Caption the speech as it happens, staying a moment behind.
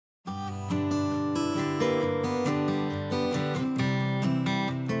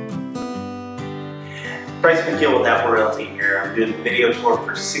Bryce McGill with Apple Realty here. I'm doing a video tour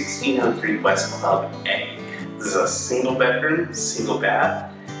for 1603 West Club A. This is a single bedroom, single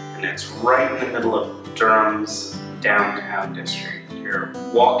bath, and it's right in the middle of Durham's downtown district. You're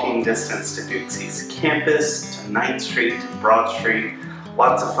walking distance to Duke's East Campus, to 9th Street, to Broad Street.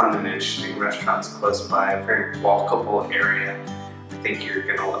 Lots of fun and interesting restaurants close by, a very walkable area. I think you're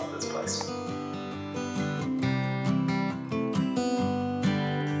gonna love this place.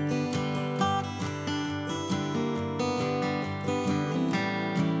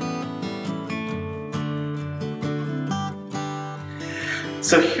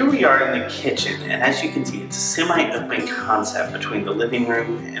 So here we are in the kitchen, and as you can see, it's a semi-open concept between the living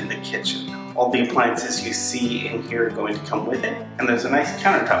room and the kitchen. All the appliances you see in here are going to come with it, and there's a nice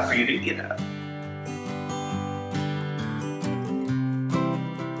countertop for you to eat at.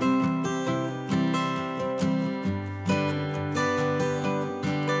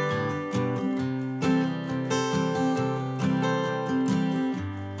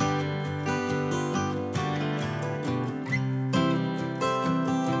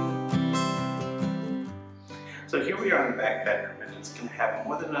 So here we are in the back bedroom, and it's going to have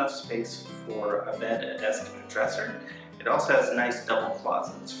more than enough space for a bed, a desk, and a dresser. It also has nice double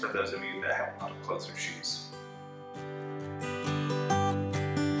closets for those of you that have a lot of clothes or shoes.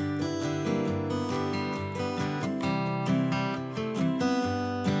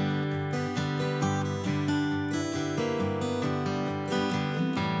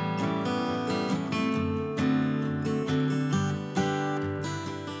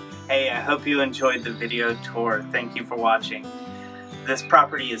 Hey, I hope you enjoyed the video tour. Thank you for watching. This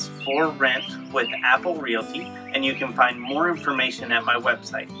property is for rent with Apple Realty, and you can find more information at my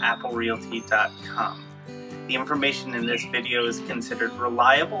website, applerealty.com. The information in this video is considered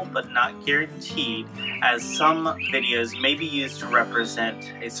reliable but not guaranteed, as some videos may be used to represent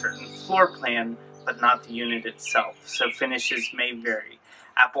a certain floor plan but not the unit itself, so finishes may vary.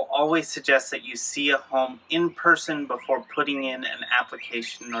 Apple always suggests that you see a home in person before putting in an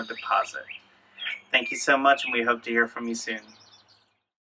application or deposit. Thank you so much, and we hope to hear from you soon.